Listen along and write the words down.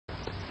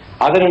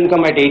Other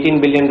income at 18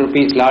 billion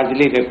rupees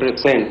largely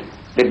represent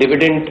the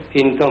dividend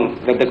income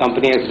that the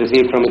company has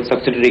received from its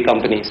subsidiary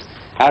companies,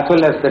 as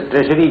well as the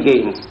treasury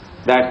gains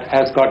that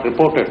has got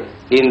reported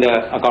in the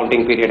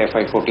accounting period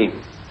FY14.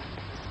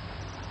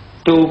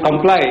 To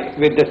comply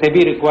with the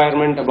SEBI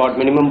requirement about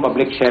minimum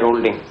public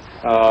shareholding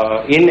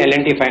in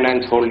L&T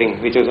Finance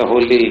Holding, which is a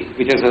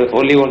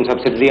wholly owned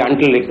subsidiary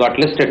until it got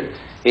listed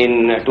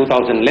in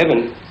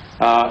 2011,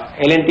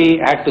 L&T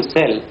had to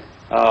sell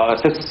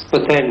 6%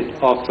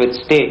 of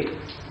its stake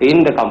in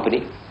the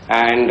company,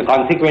 and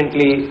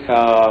consequently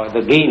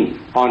the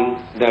gain on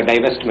the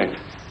divestment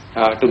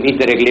to meet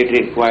the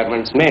regulatory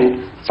requirements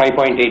meant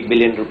 5.8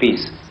 billion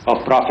rupees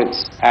of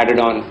profits added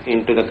on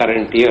into the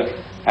current year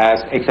as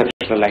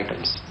exceptional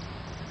items.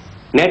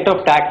 Net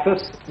of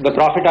taxes, the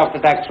profit after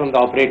tax from the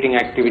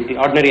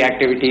ordinary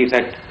activities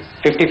at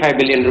 55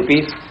 billion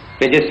rupees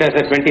registers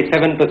a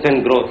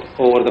 27% growth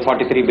over the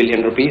 43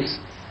 billion rupees,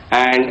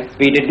 and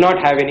we did not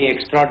have any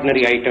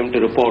extraordinary item to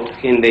report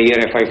in the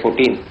year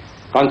FY14.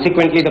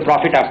 Consequently, the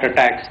profit after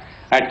tax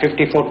at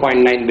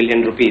 54.9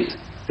 billion rupees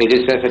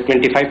registers a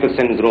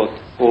 25% growth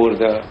over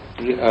the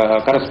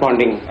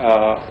corresponding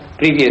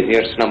previous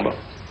year's number.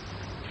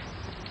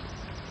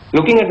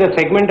 Looking at the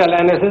segment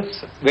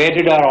analysis, where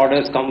did our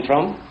orders come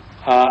from?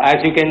 As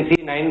you can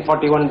see,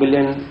 941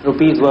 billion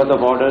rupees worth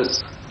of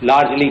orders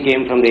largely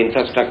came from the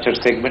infrastructure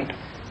segment.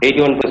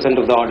 81%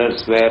 of the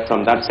orders were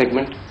from that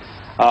segment.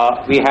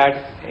 We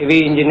had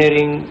heavy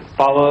engineering,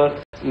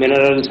 power,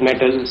 minerals,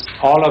 metals,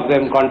 all of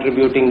them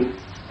contributing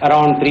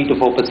around 3 to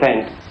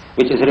 4%,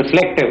 which is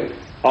reflective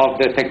of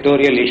the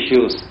sectorial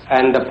issues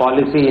and the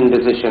policy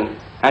indecision,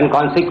 and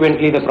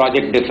consequently the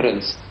project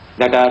difference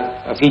that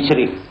are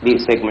featuring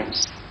these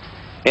segments.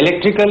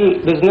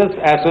 Electrical business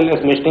as well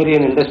as machinery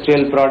and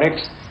industrial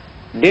products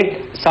did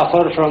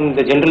suffer from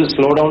the general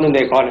slowdown in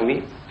the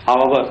economy.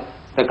 However,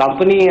 the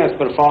company has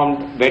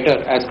performed better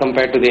as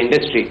compared to the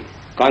industry.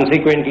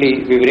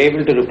 Consequently, we were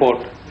able to report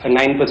a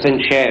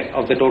 9% share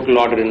of the total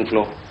order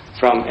inflow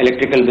from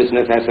electrical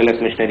business as well as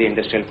machinery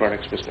industrial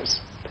products business.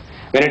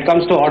 When it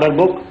comes to order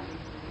book,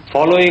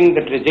 following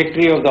the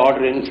trajectory of the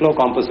order inflow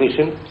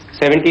composition,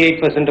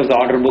 78% of the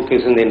order book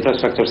is in the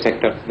infrastructure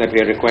sector that we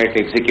are required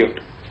to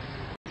execute,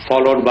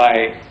 followed by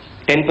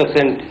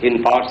 10%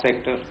 in power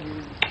sector,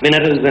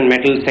 minerals and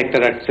metals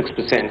sector at 6%,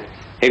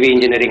 heavy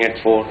engineering at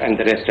 4%, and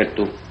the rest at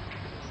 2%.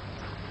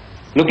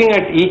 Looking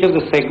at each of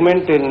the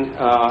segment in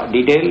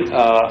detail,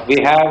 we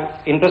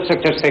have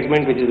infrastructure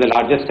segment, which is the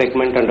largest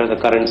segment under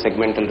the current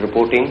segmental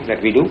reporting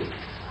that we do.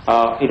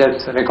 It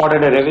has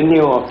recorded a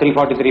revenue of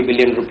 343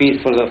 billion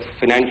rupees for the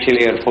financial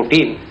year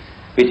 14,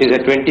 which is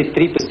a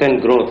 23%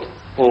 growth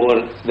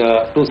over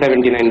the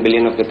 279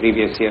 billion of the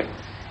previous year.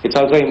 It's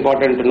also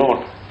important to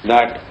note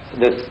that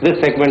this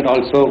segment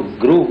also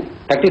grew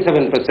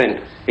 37%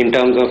 in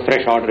terms of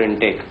fresh order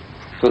intake.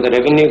 So the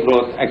revenue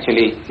growth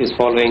actually is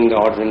following the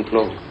order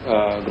inflow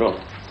growth.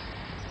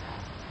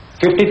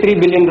 53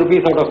 billion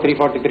rupees out of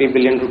 343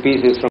 billion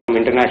rupees is from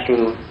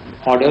international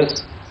orders,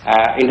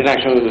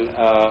 international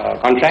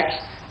contracts,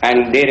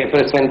 and they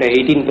represent a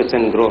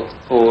 18% growth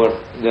over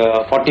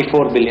the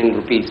 44 billion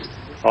rupees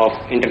of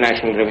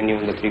international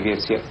revenue in the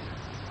previous year.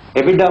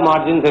 EBITDA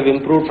margins have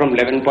improved from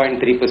 11.3%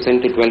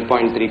 to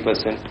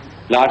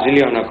 12.3%,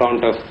 largely on account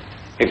of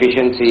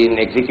efficiency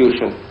in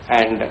execution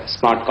and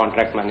smart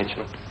contract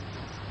management.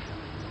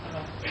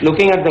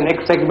 Looking at the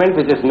next segment,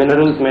 which is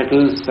minerals,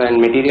 metals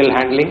and material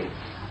handling,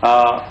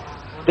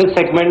 this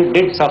segment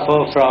did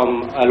suffer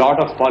from a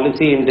lot of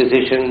policy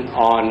indecision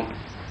on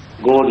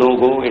go, no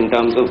go in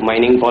terms of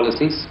mining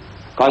policies.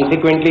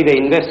 Consequently, the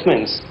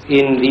investments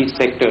in these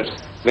sectors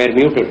were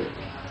muted,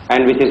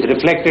 and which is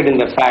reflected in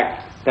the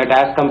fact that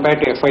as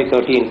compared to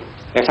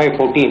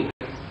FY14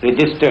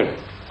 registered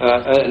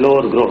a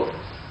lower growth.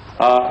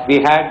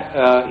 We had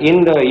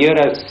in the year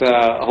as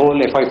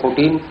whole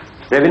FY14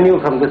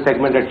 revenue from this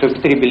segment at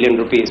 53 billion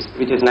rupees,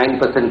 which is 9%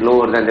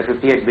 lower than the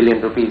 58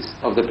 billion rupees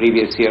of the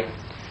previous year.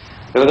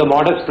 There was a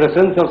modest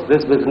presence of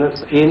this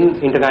business in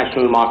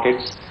international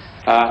markets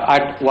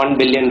at 1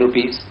 billion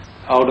rupees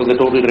out of the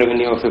total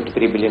revenue of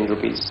 53 billion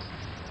rupees.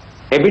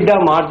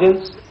 EBITDA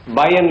margins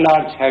by and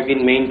large have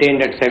been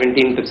maintained at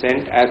 17%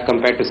 as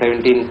compared to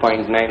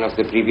 17.9% of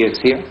the previous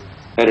year,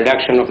 a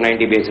reduction of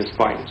 90 basis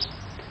points.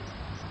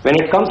 When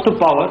it comes to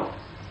power,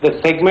 the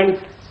segment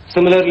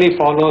similarly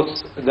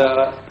follows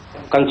the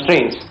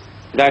constraints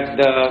that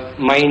the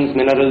mines,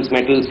 minerals,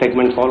 metals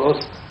segment follows.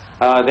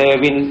 There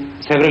have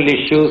been several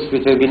issues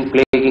which have been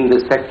plaguing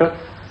this sector.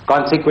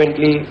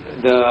 Consequently,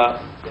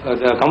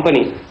 the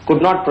company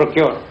could not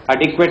procure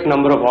adequate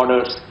number of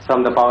orders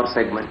from the power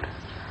segment.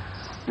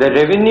 The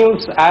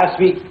revenues, as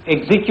we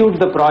execute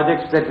the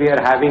projects that we are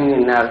having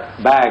in our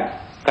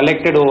bag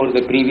collected over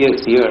the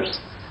previous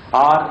years,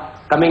 are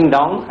coming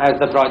down as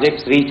the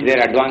projects reach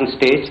their advanced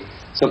stage.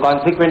 So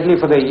consequently,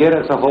 for the year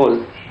as a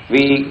whole,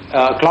 we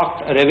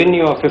clocked a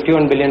revenue of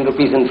 51 billion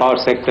rupees in power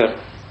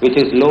sector, which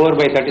is lower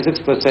by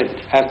 36%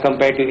 as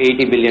compared to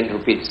 80 billion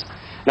rupees.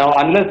 Now,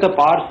 unless the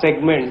power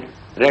segment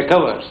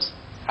recovers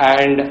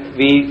and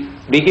we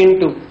begin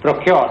to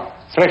procure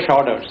fresh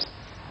orders,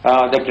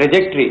 the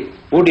trajectory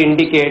would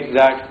indicate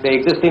that the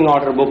existing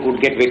order book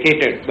would get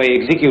vacated by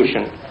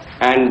execution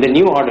and the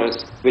new orders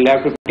will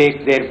have to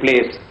take their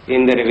place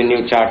in the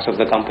revenue charts of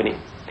the company.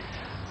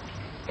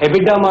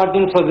 EBITDA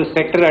margin for this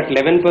sector at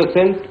 11%,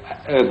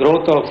 a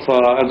growth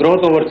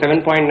over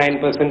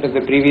 7.9% of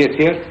the previous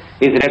year,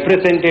 is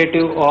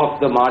representative of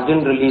the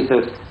margin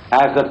releases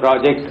as the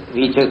project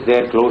reaches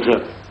their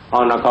closure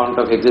on account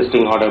of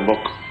existing order book.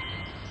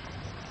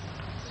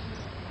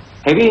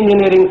 Heavy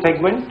engineering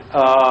segment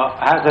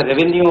has a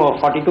revenue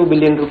of 42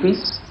 billion rupees,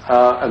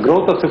 a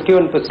growth of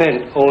 51%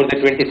 over the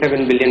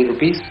 27 billion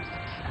rupees,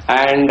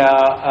 and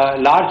a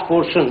large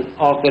portion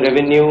of the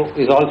revenue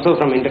is also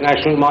from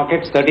international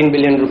markets. 13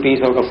 billion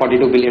rupees out of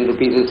 42 billion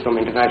rupees is from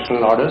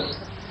international orders,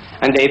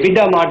 and the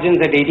EBITDA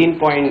margins at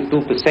 18.2%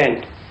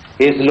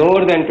 is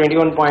lower than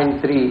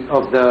 21.3%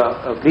 of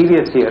the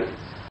previous year,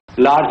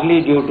 largely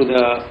due to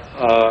the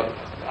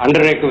under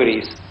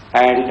recoveries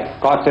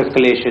and cost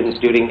escalations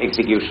during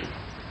execution.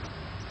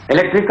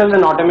 Electrical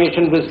and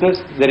automation business,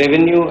 the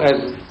revenue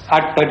is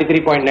at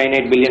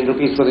 33.98 billion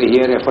rupees for the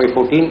year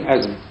FY14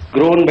 has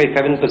grown by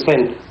 7%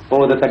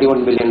 over the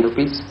 31 billion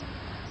rupees.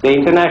 The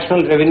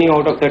international revenue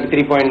out of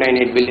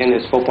 33.98 billion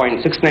is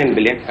 4.69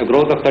 billion, a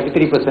growth of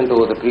 33%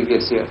 over the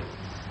previous year.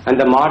 And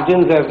the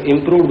margins have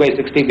improved by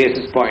 60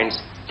 basis points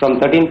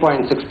from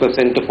 13.6%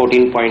 to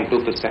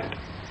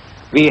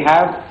 14.2%. We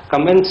have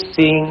commenced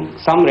seeing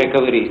some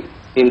recovery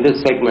in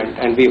this segment,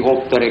 and we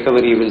hope the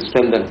recovery will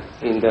strengthen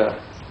in the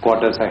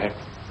quarters ahead.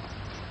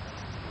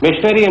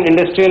 Machinery and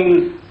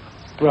industrial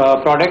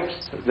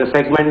products, the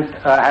segment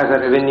has a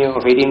revenue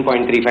of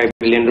 18.35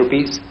 billion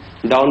rupees,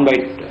 down by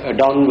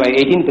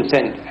 18%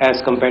 as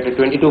compared to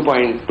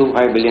 22.25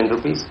 billion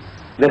rupees.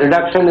 The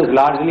reduction is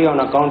largely on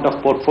account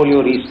of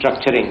portfolio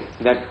restructuring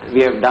that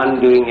we have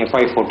done during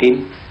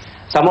FY14.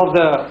 Some of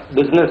the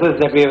businesses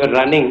that we were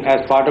running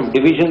as part of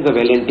divisions of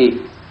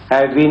L&T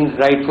have been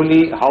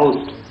rightfully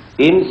housed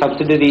in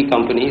subsidiary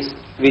companies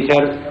which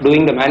are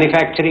doing the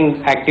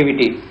manufacturing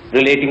activity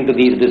relating to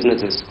these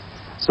businesses.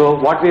 So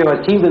what we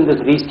have achieved in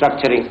this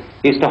restructuring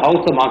is to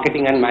house the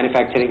marketing and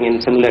manufacturing in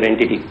similar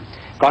entity.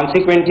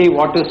 Consequently,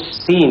 what is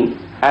seen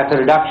as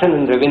a reduction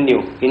in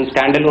revenue in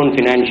standalone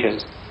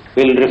financials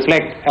will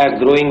reflect as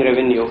growing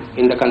revenue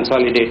in the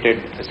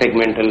consolidated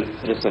segmental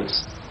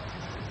results.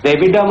 The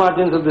EBITDA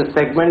margins of this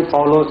segment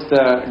follows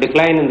the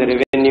decline in the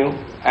revenue,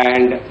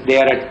 and they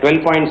are at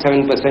 12.7%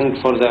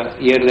 for the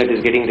year that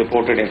is getting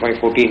reported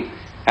FY14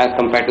 as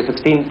compared to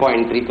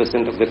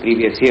 16.3% of the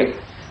previous year.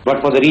 But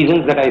for the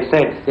reasons that I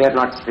said, they are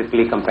not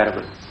strictly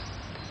comparable.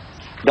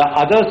 The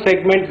other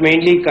segment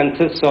mainly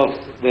consists of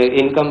the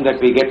income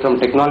that we get from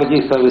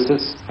technology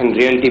services and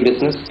realty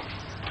business,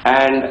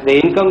 and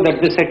the income that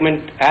this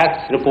segment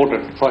has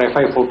reported for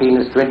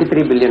FY14 is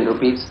 23 billion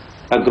rupees,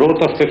 a growth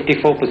of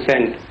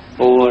 54%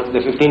 over the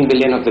 15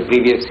 billion of the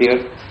previous year.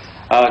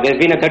 There has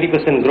been a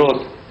 30%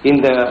 growth in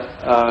the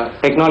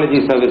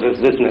technology services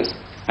business,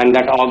 and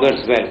that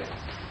augurs well.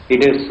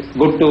 It is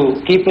good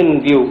to keep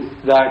in view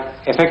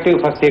that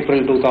effective 1st April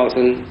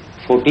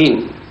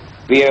 2014,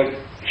 we have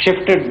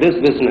shifted this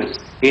business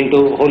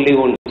into wholly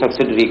owned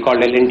subsidiary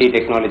called L&T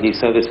Technology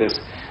Services.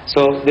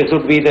 So this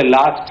would be the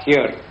last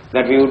year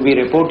that we would be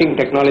reporting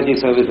technology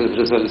services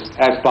results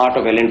as part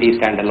of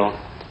L&T standalone.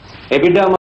 EBITDA